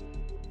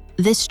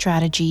 This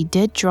strategy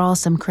did draw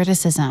some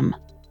criticism.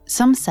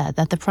 Some said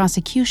that the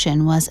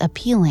prosecution was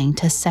appealing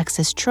to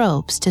sexist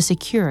tropes to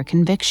secure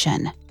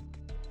conviction.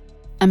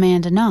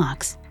 Amanda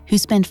Knox, who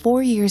spent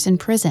 4 years in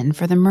prison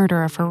for the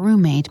murder of her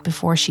roommate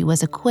before she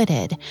was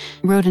acquitted,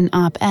 wrote an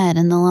op-ed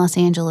in the Los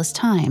Angeles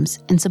Times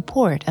in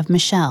support of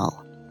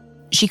Michelle.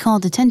 She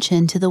called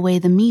attention to the way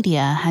the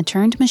media had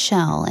turned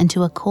Michelle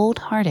into a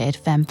cold-hearted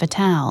femme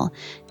fatale,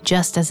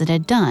 just as it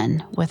had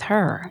done with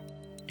her.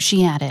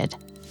 She added,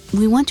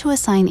 "We want to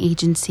assign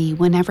agency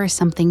whenever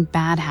something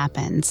bad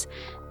happens,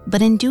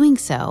 but in doing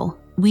so,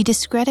 we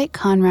discredit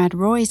Conrad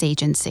Roy's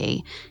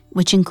agency,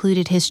 which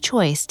included his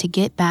choice to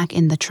get back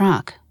in the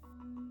truck."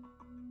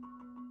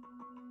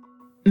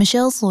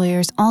 Michelle's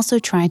lawyers also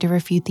tried to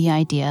refute the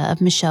idea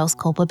of Michelle's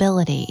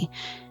culpability.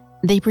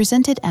 They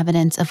presented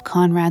evidence of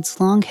Conrad's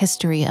long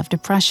history of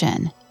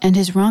depression and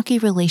his rocky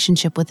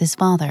relationship with his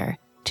father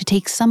to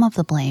take some of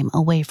the blame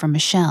away from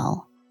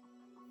Michelle.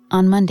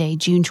 On Monday,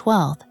 June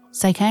 12th,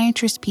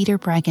 psychiatrist Peter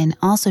Breggin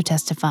also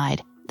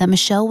testified that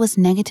Michelle was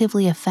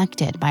negatively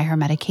affected by her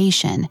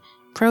medication,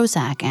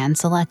 Prozac and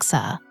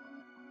Celexa.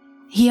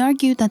 He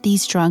argued that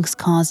these drugs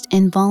caused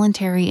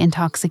involuntary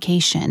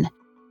intoxication.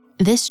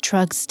 This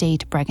drug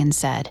state, Breggin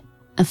said,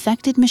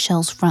 affected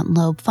Michelle's front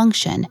lobe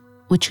function,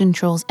 which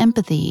controls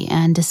empathy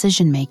and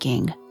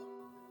decision-making.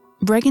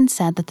 Breggin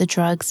said that the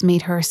drugs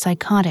made her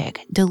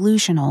psychotic,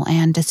 delusional,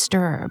 and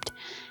disturbed.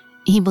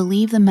 He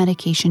believed the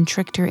medication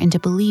tricked her into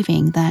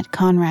believing that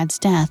Conrad's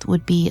death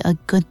would be a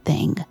good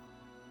thing.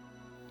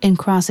 In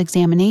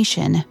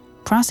cross-examination,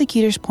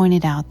 prosecutors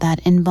pointed out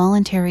that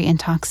involuntary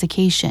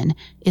intoxication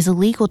is a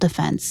legal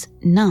defense,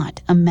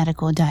 not a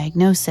medical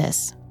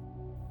diagnosis.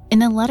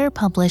 In a letter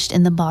published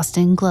in the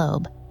Boston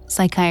Globe,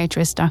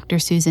 psychiatrist Dr.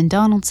 Susan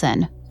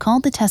Donaldson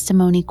called the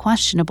testimony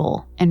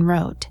questionable and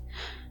wrote,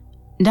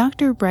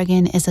 Dr.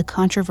 Breggin is a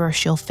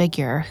controversial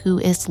figure who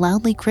is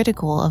loudly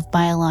critical of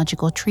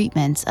biological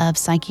treatments of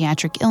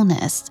psychiatric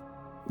illness,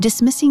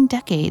 dismissing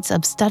decades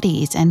of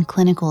studies and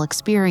clinical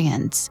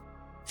experience.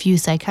 Few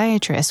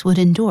psychiatrists would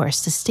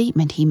endorse the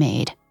statement he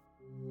made.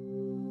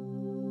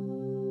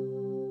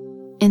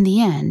 In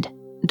the end,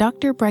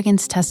 Dr.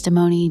 Breggin's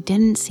testimony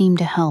didn't seem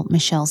to help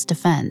Michelle's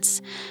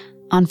defense.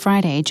 On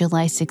Friday,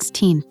 July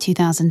 16,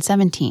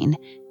 2017,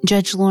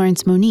 Judge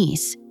Lawrence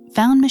Moniz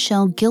found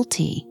Michelle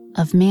guilty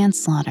of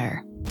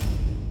manslaughter.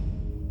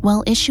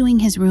 While issuing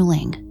his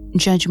ruling,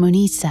 Judge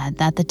Moniz said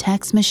that the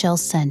text Michelle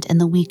sent in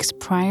the weeks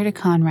prior to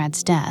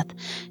Conrad's death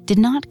did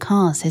not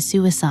cause his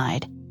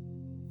suicide.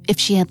 If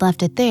she had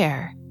left it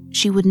there,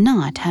 she would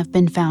not have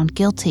been found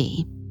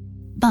guilty.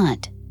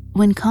 But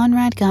when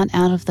Conrad got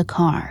out of the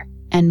car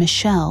and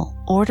Michelle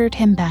ordered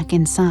him back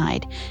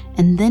inside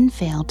and then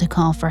failed to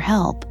call for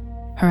help,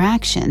 her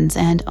actions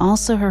and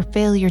also her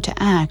failure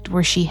to act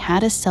where she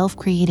had a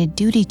self-created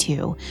duty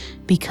to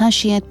because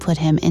she had put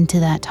him into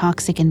that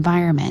toxic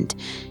environment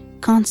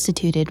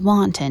constituted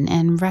wanton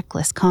and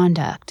reckless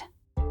conduct.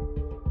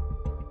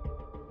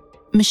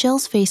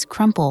 Michelle's face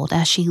crumpled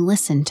as she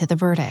listened to the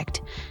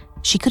verdict.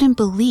 She couldn't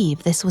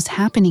believe this was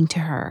happening to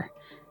her.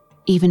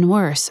 Even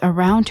worse,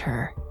 around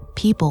her,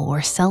 people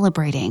were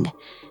celebrating.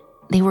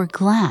 They were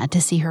glad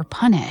to see her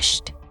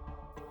punished.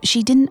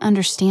 She didn't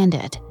understand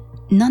it.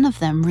 None of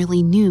them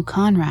really knew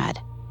Conrad,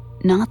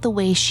 not the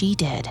way she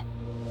did.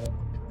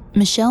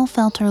 Michelle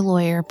felt her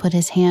lawyer put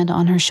his hand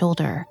on her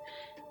shoulder.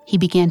 He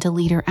began to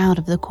lead her out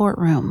of the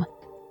courtroom.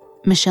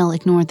 Michelle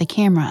ignored the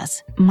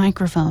cameras,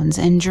 microphones,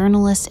 and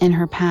journalists in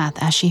her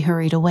path as she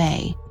hurried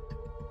away.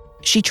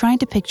 She tried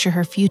to picture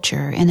her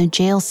future in a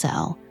jail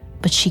cell,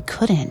 but she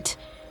couldn't.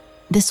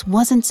 This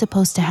wasn't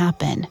supposed to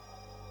happen.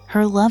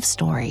 Her love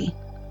story,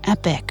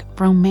 epic,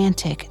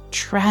 romantic,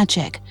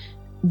 tragic,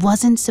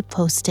 wasn't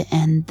supposed to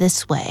end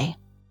this way.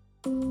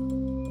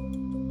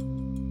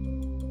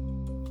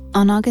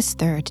 On August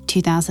 3rd,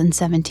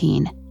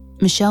 2017,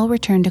 Michelle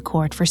returned to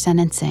court for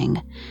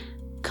sentencing.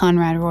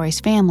 Conrad Roy's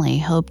family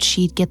hoped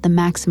she'd get the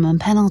maximum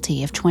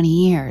penalty of 20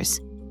 years.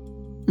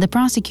 The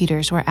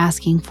prosecutors were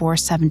asking for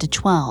 7 to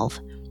 12.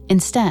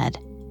 Instead,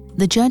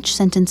 the judge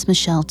sentenced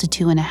Michelle to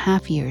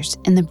 2.5 years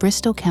in the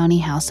Bristol County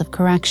House of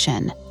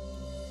Correction.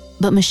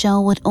 But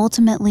Michelle would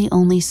ultimately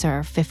only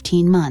serve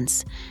 15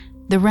 months.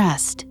 The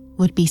rest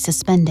would be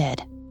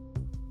suspended.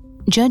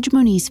 Judge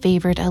Moniz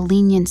favored a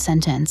lenient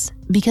sentence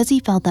because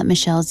he felt that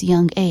Michelle's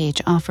young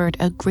age offered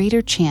a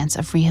greater chance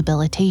of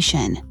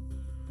rehabilitation.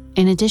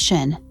 In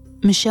addition,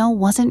 Michelle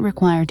wasn't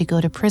required to go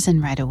to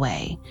prison right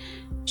away.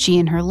 She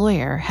and her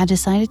lawyer had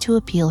decided to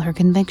appeal her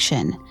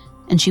conviction,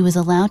 and she was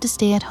allowed to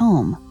stay at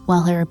home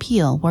while her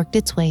appeal worked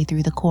its way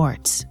through the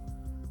courts.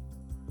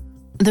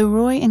 The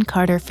Roy and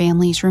Carter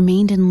families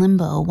remained in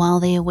limbo while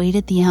they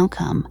awaited the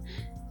outcome.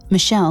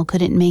 Michelle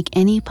couldn't make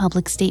any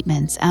public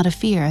statements out of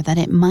fear that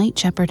it might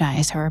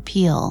jeopardize her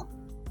appeal.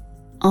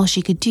 All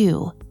she could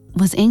do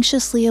was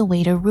anxiously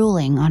await a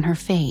ruling on her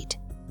fate.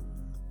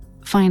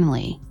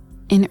 Finally,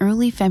 in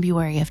early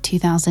February of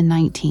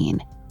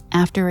 2019,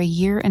 after a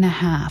year and a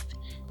half,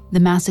 the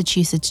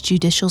Massachusetts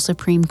Judicial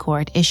Supreme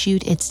Court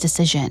issued its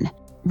decision,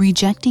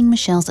 rejecting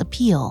Michelle's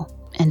appeal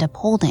and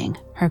upholding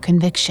her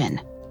conviction.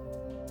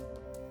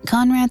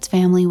 Conrad's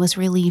family was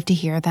relieved to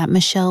hear that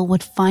Michelle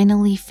would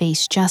finally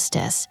face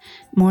justice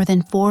more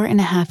than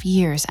 4.5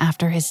 years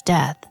after his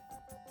death.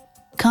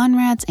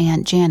 Conrad's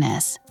aunt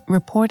Janice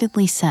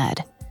reportedly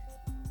said,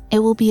 "It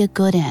will be a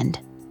good end,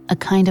 a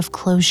kind of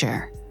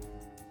closure."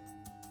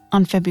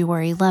 On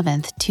February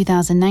 11,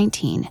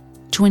 2019,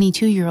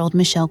 22-year-old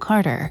Michelle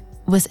Carter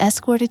was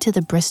escorted to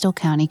the Bristol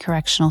County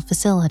Correctional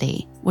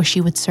Facility where she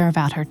would serve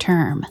out her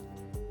term.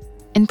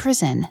 In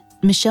prison,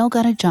 Michelle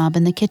got a job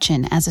in the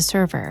kitchen as a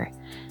server.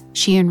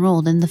 She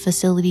enrolled in the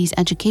facility's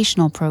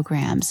educational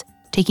programs,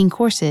 taking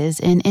courses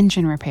in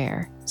engine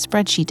repair,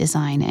 spreadsheet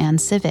design, and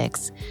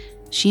civics.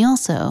 She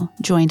also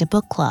joined a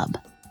book club.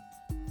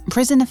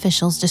 Prison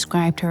officials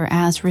described her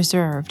as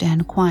reserved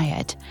and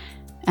quiet.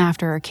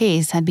 After her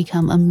case had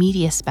become a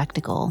media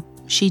spectacle,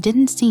 she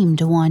didn't seem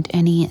to want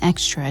any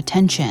extra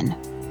attention.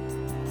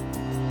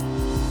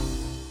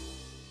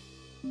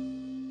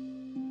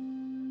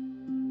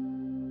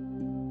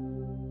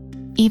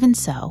 Even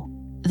so,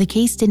 the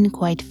case didn't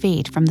quite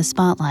fade from the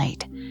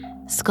spotlight.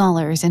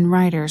 Scholars and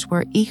writers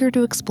were eager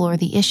to explore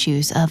the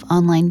issues of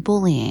online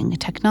bullying,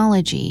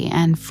 technology,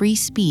 and free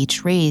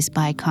speech raised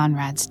by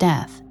Conrad's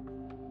death.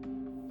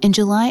 In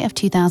July of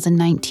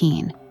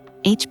 2019,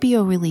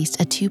 HBO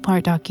released a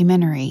 2-part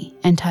documentary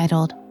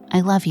entitled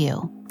I Love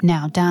You,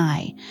 Now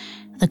Die: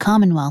 The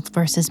Commonwealth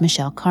versus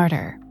Michelle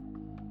Carter.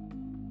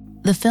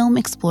 The film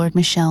explored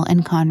Michelle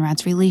and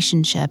Conrad's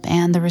relationship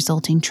and the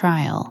resulting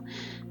trial.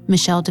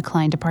 Michelle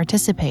declined to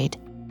participate,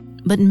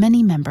 but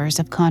many members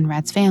of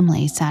Conrad's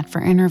family sat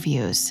for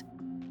interviews.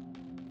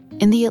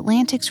 In the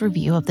Atlantic's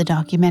review of the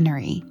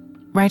documentary,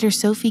 writer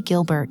Sophie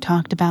Gilbert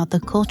talked about the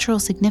cultural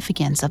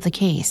significance of the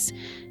case,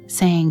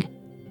 saying,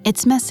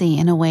 "It's messy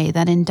in a way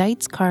that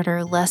indicts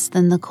Carter less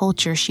than the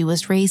culture she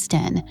was raised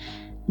in,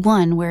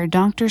 one where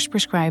doctors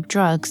prescribe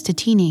drugs to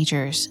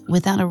teenagers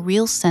without a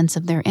real sense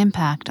of their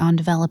impact on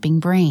developing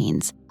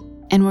brains,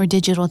 and where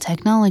digital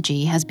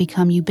technology has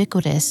become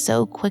ubiquitous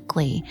so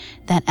quickly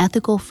that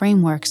ethical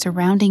frameworks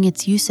surrounding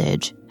its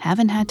usage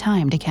haven't had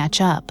time to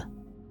catch up."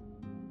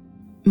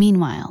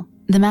 Meanwhile,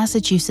 the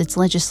Massachusetts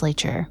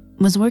legislature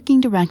was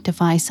working to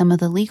rectify some of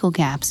the legal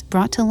gaps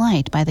brought to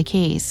light by the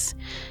case.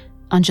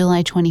 On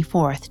July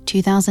 24,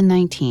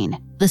 2019,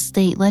 the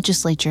state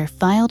legislature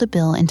filed a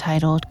bill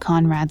entitled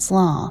Conrad's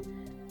Law.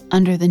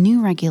 Under the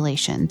new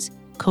regulations,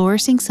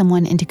 coercing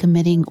someone into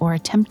committing or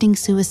attempting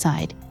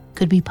suicide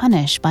could be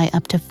punished by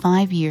up to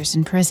 5 years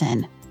in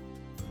prison.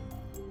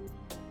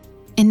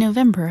 In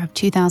November of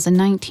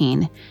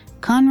 2019,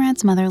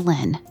 Conrad's mother,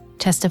 Lynn,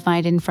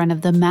 testified in front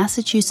of the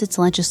Massachusetts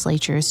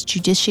legislature's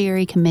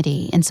Judiciary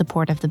Committee in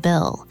support of the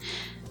bill.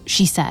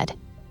 She said,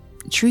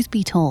 "Truth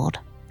be told,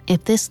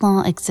 if this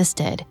law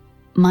existed,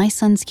 my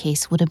son's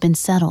case would have been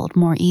settled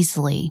more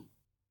easily."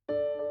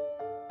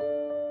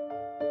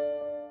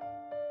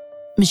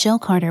 Michelle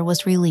Carter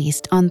was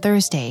released on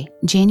Thursday,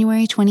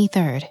 January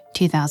 23,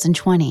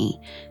 2020,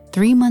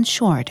 3 months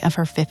short of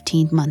her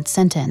 15-month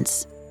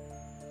sentence.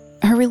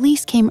 Her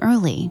release came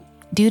early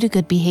due to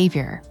good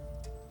behavior.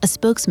 A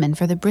spokesman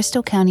for the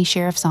Bristol County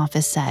Sheriff's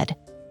Office said,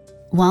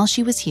 "While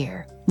she was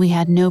here, we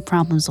had no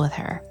problems with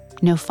her.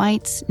 No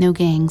fights, no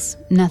gangs,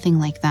 nothing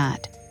like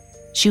that.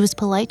 She was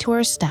polite to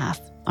our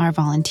staff, our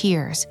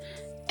volunteers,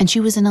 and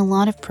she was in a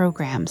lot of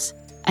programs.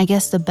 I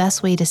guess the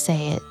best way to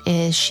say it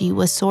is she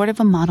was sort of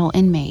a model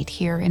inmate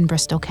here in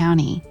Bristol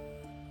County."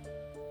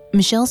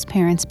 Michelle's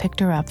parents picked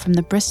her up from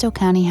the Bristol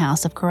County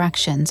House of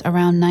Corrections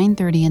around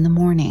 9:30 in the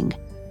morning.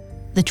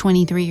 The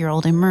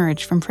 23-year-old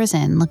emerged from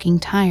prison looking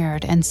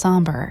tired and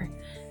somber.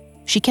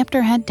 She kept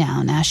her head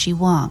down as she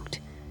walked.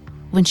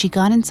 When she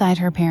got inside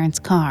her parents'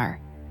 car,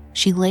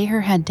 she lay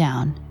her head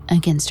down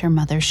against her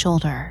mother's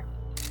shoulder.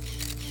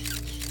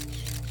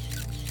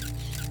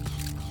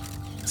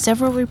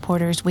 Several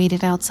reporters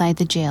waited outside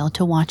the jail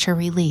to watch her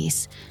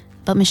release,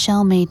 but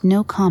Michelle made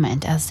no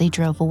comment as they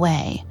drove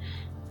away.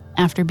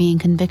 After being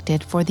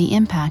convicted for the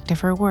impact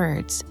of her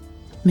words,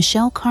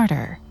 Michelle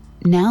Carter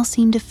now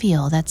seemed to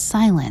feel that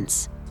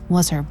silence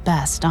was her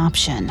best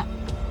option.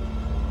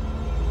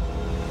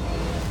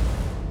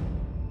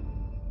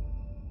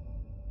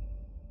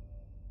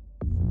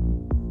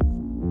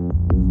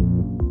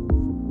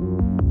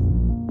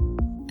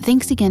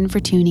 Thanks again for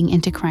tuning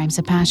into Crimes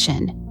of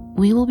Passion.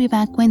 We will be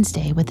back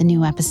Wednesday with a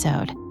new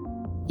episode.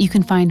 You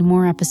can find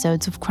more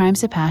episodes of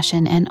Crimes of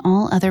Passion and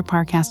all other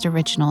Parcast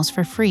originals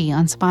for free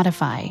on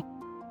Spotify.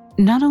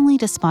 Not only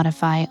does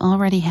Spotify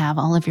already have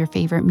all of your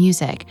favorite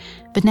music,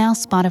 but now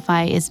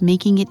Spotify is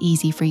making it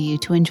easy for you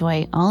to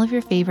enjoy all of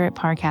your favorite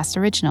Parcast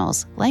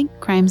originals,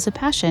 like Crimes of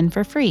Passion,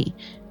 for free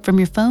from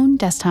your phone,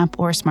 desktop,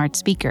 or smart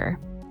speaker.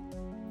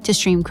 To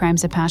stream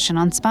Crimes of Passion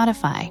on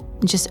Spotify,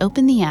 just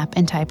open the app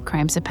and type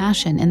Crimes of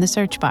Passion in the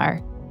search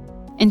bar.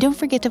 And don't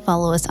forget to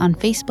follow us on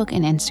Facebook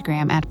and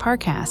Instagram at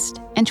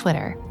Parcast and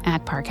Twitter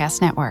at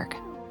Parcast Network.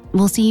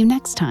 We'll see you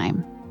next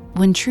time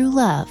when true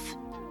love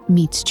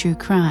meets true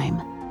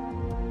crime.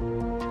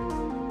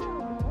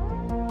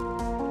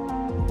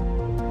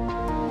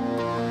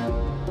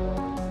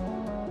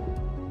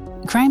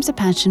 Crimes of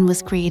Passion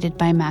was created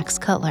by Max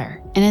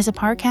Cutler and is a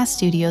Parcast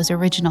Studios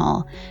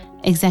original.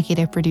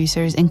 Executive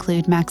producers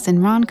include Max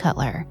and Ron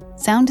Cutler,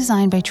 sound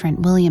design by Trent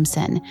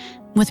Williamson,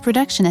 with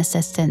production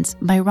assistance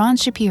by Ron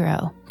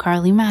Shapiro,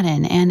 Carly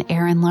Madden, and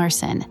Aaron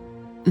Larson.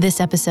 This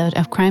episode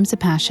of Crimes of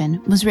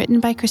Passion was written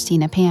by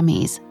Christina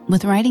Pammies,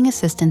 with writing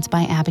assistance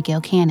by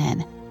Abigail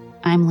Cannon.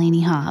 I'm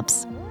Lainey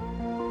Hobbs.